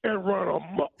 and run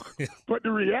amok. But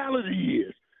the reality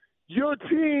is, your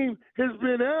team has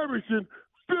been averaging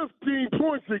 15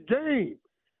 points a game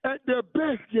at their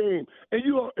best game.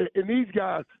 And these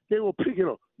guys, they were picking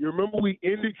up. You remember we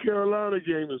ended Carolina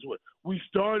game as well. We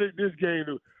started this game.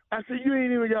 I said, you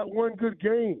ain't even got one good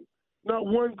game. Not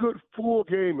one good full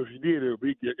game. If you did, it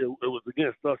was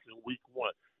against us in week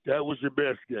 1. That was your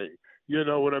best game. You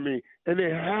know what I mean? And they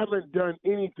haven't done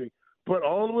anything. But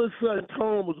all of a sudden,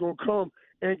 Tom was going to come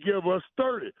and give us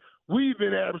 30. We've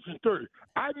been averaging 30.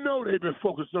 I know they've been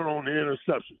focusing on the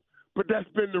interception, but that's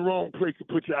been the wrong place to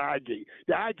put your eye gate.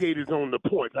 The eye gate is on the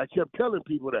points. I kept telling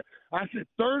people that. I said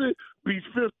 30 beats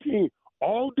 15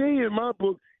 all day in my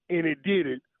book, and it did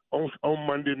it on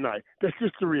Monday night. That's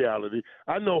just the reality.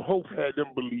 I know Hope had them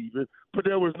believing, but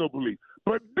there was no belief.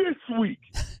 But this week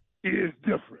is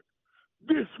different.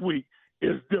 This week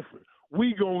is different.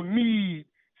 We gonna need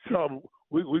some.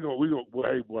 We gonna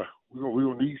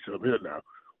need some here now.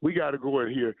 We got to go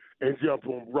in here and jump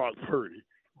on Brock Purdy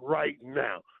right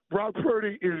now. Brock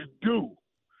Purdy is due.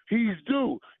 He's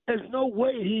due. There's no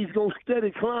way he's gonna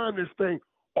steady climb this thing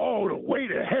all the way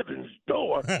to heaven's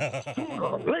door. Sooner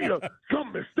or later,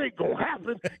 some mistake gonna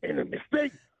happen, and the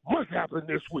mistake must happen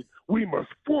this week. We must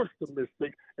force the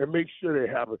mistake and make sure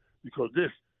they happen, because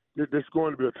this is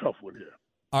going to be a tough one here.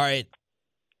 All right.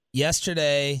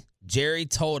 Yesterday, Jerry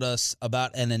told us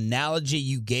about an analogy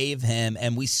you gave him,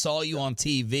 and we saw you on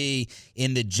TV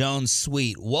in the Jones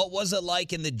Suite. What was it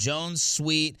like in the Jones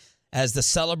Suite as the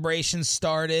celebration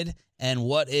started, and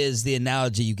what is the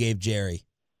analogy you gave Jerry?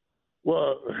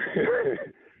 Well,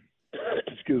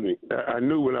 excuse me. I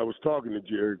knew when I was talking to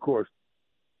Jerry, of course,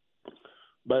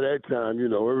 by that time,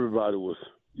 everybody was,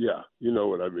 you know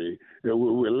what I mean. We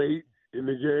were late in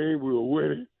the game. We were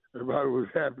winning. Everybody was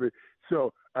happy.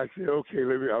 So I said, okay,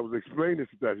 I was explaining this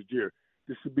to Jerry.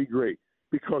 This would be great,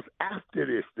 because after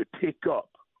this, the tick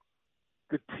up,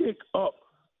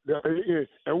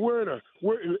 and we're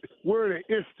in an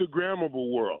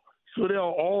Instagrammable world. So they'll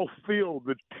all feel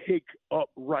the tick up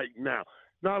right now.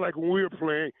 Not like when we were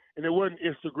playing and it wasn't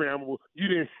Instagrammable. You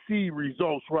didn't see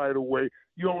results right away.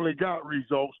 You only got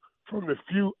results from the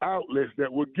few outlets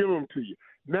that would give them to you.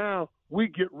 Now we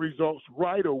get results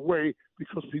right away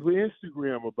because people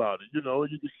Instagram about it. You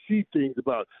can see things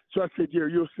about it. So I said,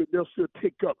 Jerry, they'll still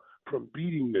tick up from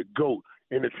beating the GOAT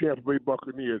and the Tampa Bay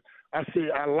Buccaneers. I say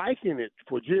I liken it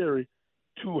for Jerry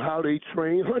to how they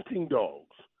train hunting dogs.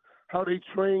 How they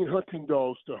train hunting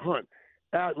dogs to hunt.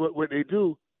 What they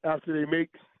do after they make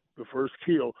the first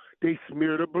kill, they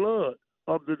smear the blood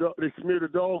of the dog. They smear the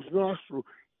dog's nostril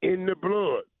in the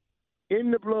blood,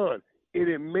 and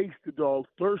it makes the dog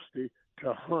thirsty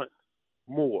to hunt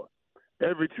more.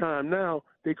 Every time now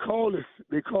they call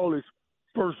this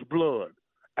first blood.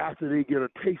 After they get a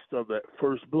taste of that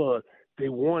first blood, they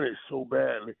want it so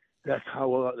badly. That's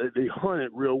how they hunt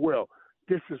it real well.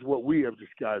 This is what we have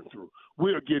just gotten through.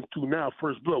 We are getting through now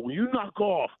first blood. When you knock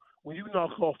off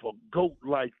a GOAT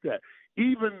like that,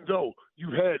 even though you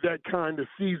had that kind of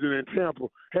season in Tampa,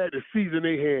 had the season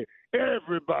they had,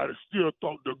 everybody still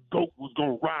thought the GOAT was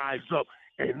going to rise up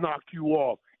and knock you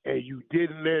off, and you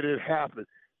didn't let it happen.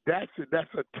 That's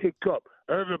a tick up.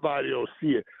 Everybody will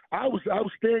see it. I was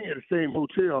staying at the same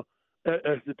hotel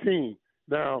as the team.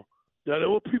 Now there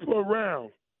were people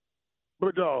around,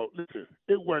 but dog, listen,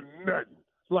 it wasn't nothing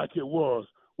like it was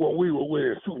when we were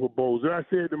winning Super Bowls. And I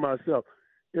said to myself,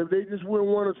 if they just win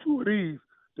one or two of these,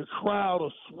 the crowd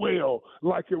will swell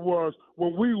like it was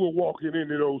when we were walking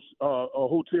into those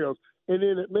hotels. And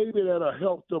then maybe that'll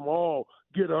help them all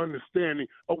get an understanding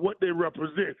of what they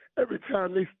represent every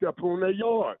time they step on their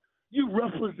yard. You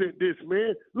represent this,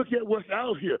 man. Look at what's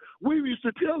out here. We used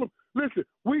to tell them, listen,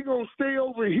 we're going to stay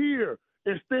over here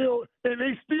and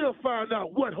they still find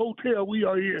out what hotel we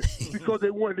are in because they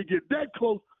wanted to get that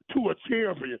close to a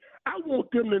champion. I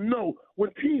want them to know when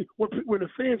the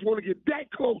fans want to get that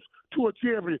close to a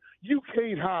champion, you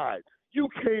can't hide. You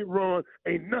can't run.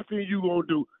 Ain't nothing you going to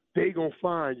do. They going to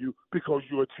find you because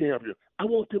you're a champion. I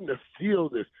want them to feel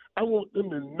this. I want them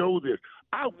to know this.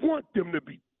 I want them to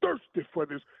be thirsty for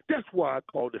this. That's why I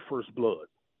called it first blood.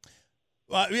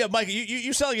 Yeah, Mike,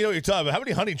 you sound like you know what you're talking about. How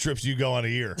many hunting trips do you go on a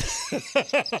year?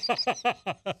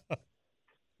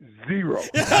 0.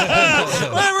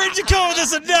 Where'd you go with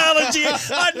this analogy?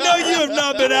 I know you have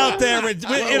not been out there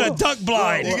in a duck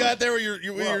blind. You got there with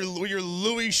your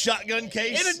Louis shotgun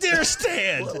case? In a deer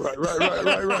stand.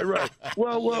 Right.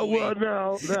 Well,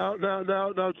 now,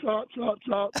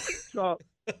 chop.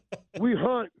 We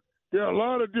hunt. There are a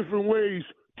lot of different ways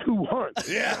to hunt.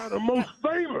 Yeah. Now, the most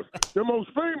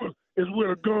famous is with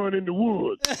a gun in the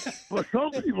woods. But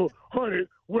some people hunt it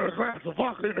with a glass of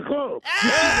vodka in the club.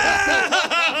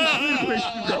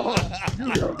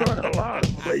 You can hunt a lot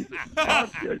of places. I'm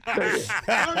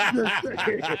just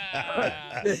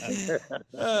saying.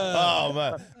 Oh,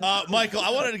 man. Michael, I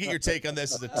wanted to get your take on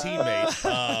this as a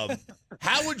teammate.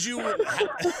 How would you...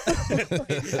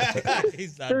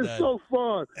 He's not It's done. so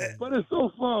fun. But it's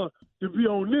so fun to be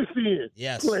on this end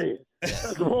playing.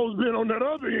 As opposed to being on that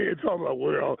other end talking about,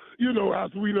 well,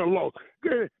 after we done lost.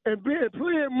 And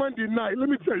playing Monday night, let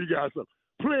me tell you guys something.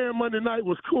 Playing Monday night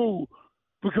was cool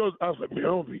because I was like, man,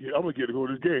 I'm going to get to go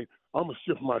to this game. I'm going to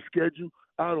shift my schedule.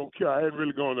 I don't care. I hadn't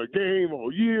really gone to a game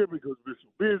all year because I've been so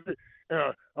busy.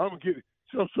 And I'm going to get it.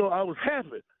 So I was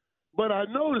happy. But I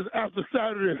noticed after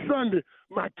Saturday and Sunday,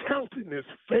 my countenance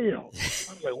failed.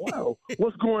 I was like, wow,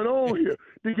 what's going on here?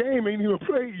 The game ain't even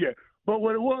played yet. But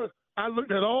what it was, I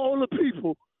looked at all the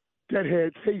people that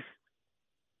had tasted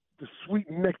the sweet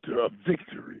nectar of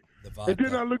victory. And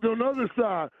then I looked on the other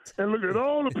side and looked at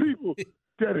all the people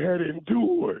that had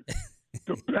endured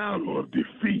the battle of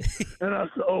defeat. And I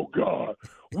said, oh, God,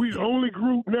 we the only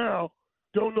group now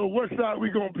don't know what side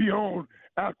we're going to be on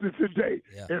after today.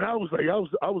 Yeah. And I was like,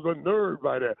 I was unnerved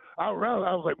by that. I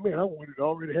was like, man, I wanted to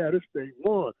already have this thing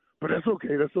won. But that's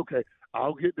okay.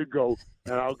 I'll get to go,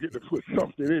 and I'll get to put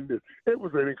something in this. It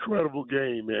was an incredible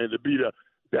game, man, to be there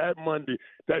that Monday.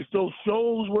 Those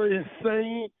shows were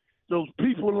insane. Those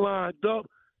people lined up.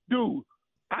 Dude,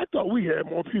 I thought we had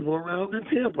more people around than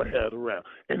Tampa had around.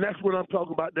 And that's what I'm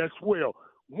talking about, that swell.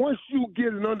 Once you get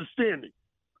an understanding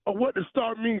of what the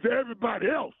start means to everybody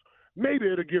else,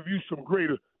 maybe it'll give you some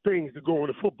greater things to go on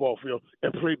the football field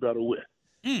and play better with.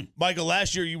 Michael,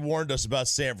 last year you warned us about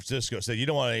San Francisco. Said you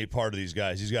don't want any part of these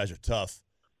guys. These guys are tough.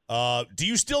 Do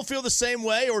you still feel the same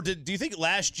way, or do you think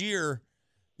last year,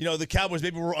 the Cowboys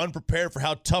maybe were unprepared for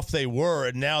how tough they were,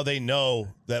 and now they know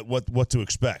that what to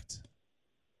expect?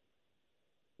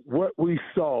 What we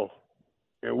saw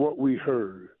and what we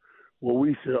heard, what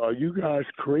we said, are you guys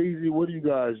crazy? What are you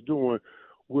guys doing?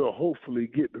 We'll hopefully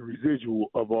get the residual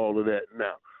of all of that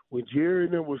now. When Jerry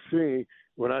and them was saying,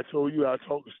 when I told you I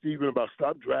talked to Steven about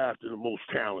stop drafting the most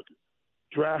talented,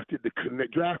 draft the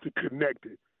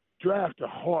connected, draft the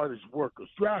hardest workers,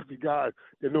 draft the guys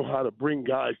that know how to bring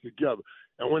guys together.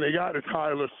 And when they got to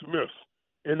Tyler Smith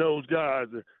and those guys,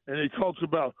 and they talked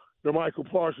about the Michael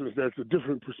Parsons, that's a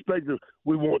different perspective.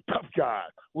 We want tough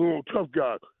guys.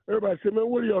 Everybody said, man,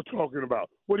 what are y'all talking about?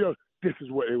 This is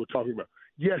what they were talking about.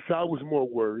 Yes, I was more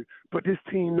worried, but this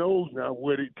team knows now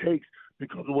what it takes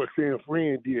because of what San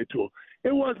Fran did to them.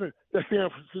 It wasn't that San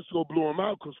Francisco blew them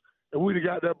out because if we'd have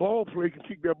got that ball play and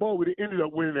kicked that ball, we'd have ended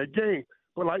up winning that game.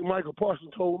 But like Michael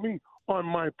Parsons told me on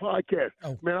my podcast,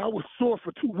 man, I was sore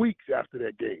for 2 weeks after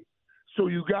that game. So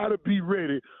you got to be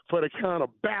ready for the kind of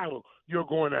battle you're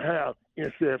going to have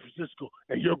in San Francisco,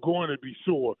 and you're going to be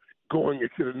sore going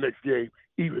into the next game,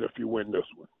 even if you win this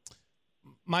one.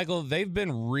 Michael, they've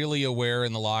been really aware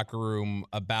in the locker room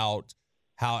about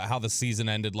how the season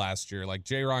ended last year. Like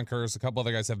J-Ron Curse, a couple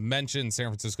other guys have mentioned San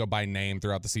Francisco by name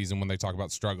throughout the season when they talk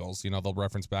about struggles. They'll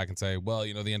reference back and say, well,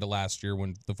 the end of last year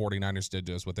when the 49ers did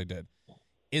just what they did.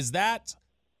 Is that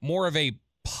more of a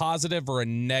positive or a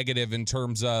negative in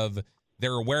terms of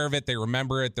they're aware of it, they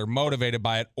remember it, they're motivated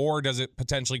by it, or does it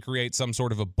potentially create some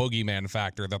sort of a boogeyman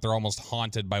factor that they're almost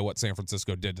haunted by what San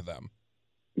Francisco did to them?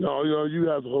 No, you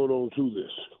have to hold on to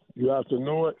this. You have to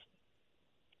know it.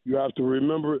 You have to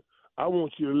remember it. I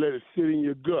want you to let it sit in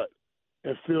your gut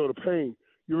and feel the pain.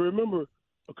 You remember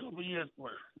a couple of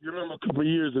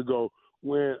years ago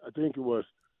when I think it was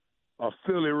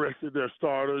Philly rested their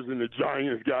starters and the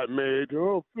Giants got mad.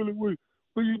 Oh, Philly, what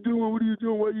are you doing? What are you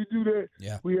doing? Why you do that?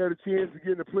 Yeah. We had a chance to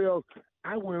get in the playoffs.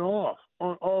 I went off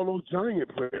on all those Giant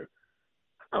players.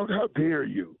 How dare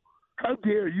you? How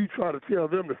dare you try to tell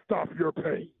them to stop your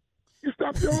pain? You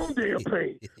stop your own damn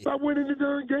pain by winning the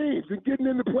darn games and getting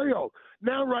in the playoffs.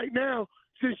 Right now,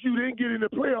 since you didn't get in the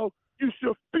playoffs, you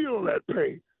should feel that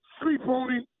pain. Sleep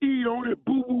on it, eat on it,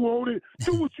 boo-boo on it,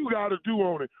 do what you got to do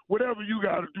on it, whatever you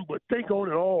got to do, but think on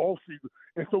it all season.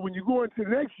 And so when you go into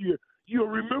next year, you'll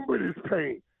remember this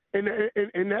pain.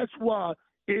 And that's why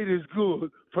it is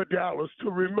good for Dallas to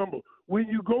remember. When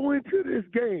you go into this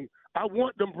game, I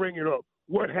want them bringing up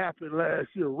what happened last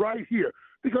year right here.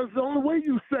 Because the only way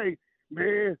you say,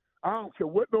 man, I don't care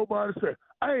what nobody said,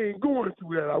 I ain't going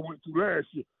through that I went through last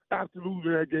year after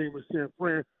losing that game with San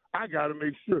Fran. I got to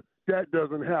make sure that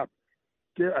doesn't happen.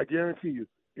 I guarantee you,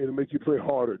 it'll make you play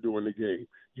harder during the game.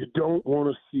 You don't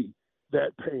want to see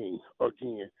that pain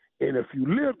again. And if you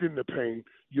lived in the pain,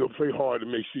 you'll play hard to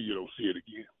make sure you don't see it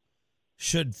again.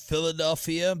 Should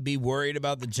Philadelphia be worried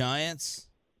about the Giants?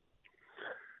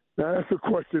 Now, that's a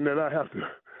question that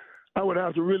I would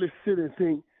have to really sit and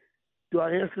think, do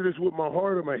I answer this with my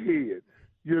heart or my head?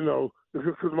 You know,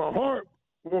 because my heart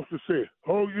wants to say,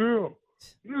 oh,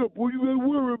 yeah, boy, you got to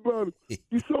worry about it.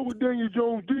 You saw what Daniel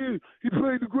Jones did. He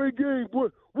played a great game. Boy,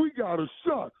 we got a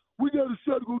shot. We got a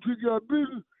shot to go take our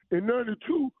business in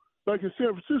 92, like in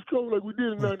San Francisco, like we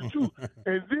did in 92.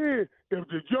 And then if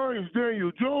the Giants,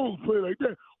 Daniel Jones play like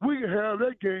that, we can have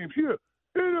that game here.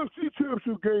 NFC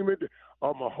Championship game.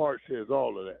 Oh, my heart says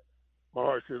all of that. My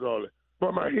heart says all of that.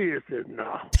 But my head says,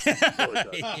 no.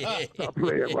 Stop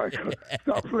playing, Michael.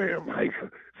 Stop playing, Michael.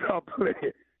 Stop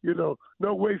playing. You know,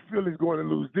 no way Philly's going to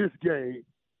lose this game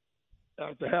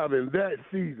after having that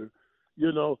season,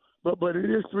 you know. But it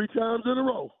is 3 times in a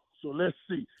row. So let's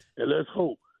see. And let's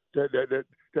hope that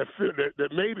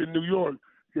maybe New York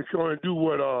is going to do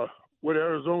what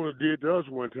Arizona did to us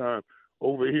one time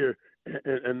over here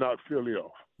and knock Philly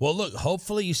off. Well, look,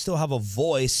 hopefully you still have a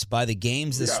voice by the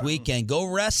games this weekend. Go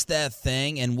rest that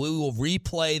thing, and we will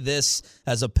replay this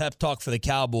as a pep talk for the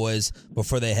Cowboys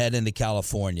before they head into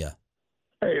California.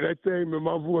 Hey, that thing, man,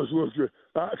 my voice was good.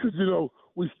 Because, you know,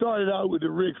 we started out with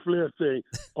the Ric Flair thing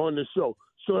on the show.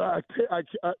 So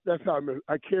that's how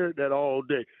I carried that all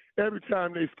day. Every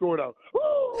time they scored out,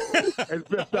 as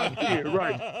best I can,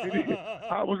 right. And then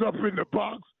I was up in the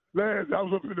box. I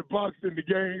was up in the box in the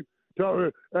game.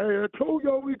 Hey, I told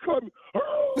y'all we coming.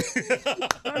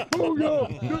 I told y'all.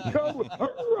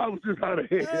 I was just out of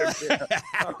here, man.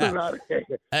 I was out of here.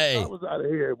 Hey. I was out of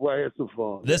here. Boy, I had some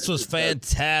fun. This was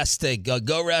fantastic.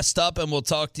 Go rest up, and we'll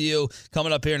talk to you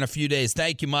coming up here in a few days.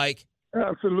 Thank you, Mike.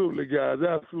 Absolutely, guys.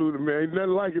 Absolutely, man. Ain't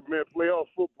nothing like it, man. Playoff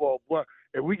football, boy.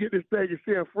 And we get this thing in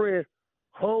San Fran,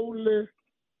 holy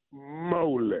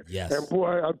moly. Yes. And,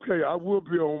 boy, I'll tell you, I will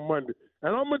be on Monday.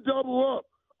 And I'm going to double up.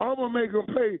 I'm going to make them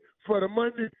pay for the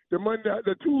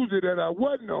Tuesday that I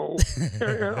wasn't on.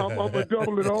 And I'm going to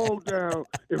double it all down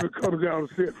if it comes down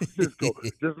to San Francisco.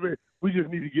 We just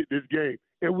need to get this game.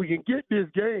 And we can get this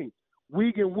game.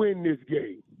 We can win this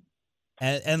game.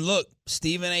 And look,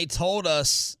 Stephen A. told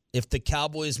us if the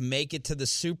Cowboys make it to the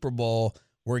Super Bowl,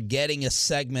 we're getting a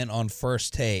segment on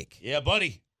First Take. Yeah,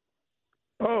 buddy.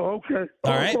 Oh, okay.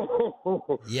 All right.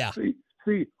 Yeah.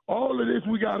 See, all of this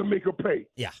we got to make a pay.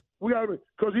 Yeah. We got to,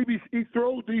 because he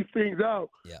throws these things out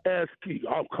Yeah. as key.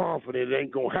 I'm confident it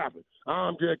ain't gonna happen.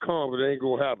 I'm just confident it ain't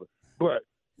gonna happen.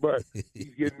 But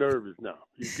he's getting nervous now.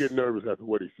 He's getting nervous after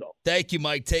what he saw. Thank you,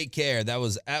 Mike. Take care. That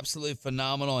was absolutely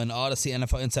phenomenal. And Odyssey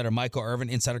NFL insider Michael Irvin.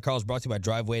 Insider Call is brought to you by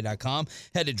Driveway.com.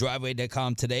 Head to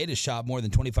Driveway.com today to shop more than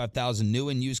 25,000 new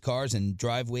and used cars and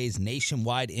Driveway's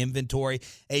nationwide inventory.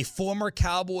 A former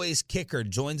Cowboys kicker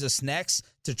joins us next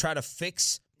to try to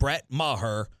fix Brett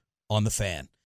Maher on the Fan.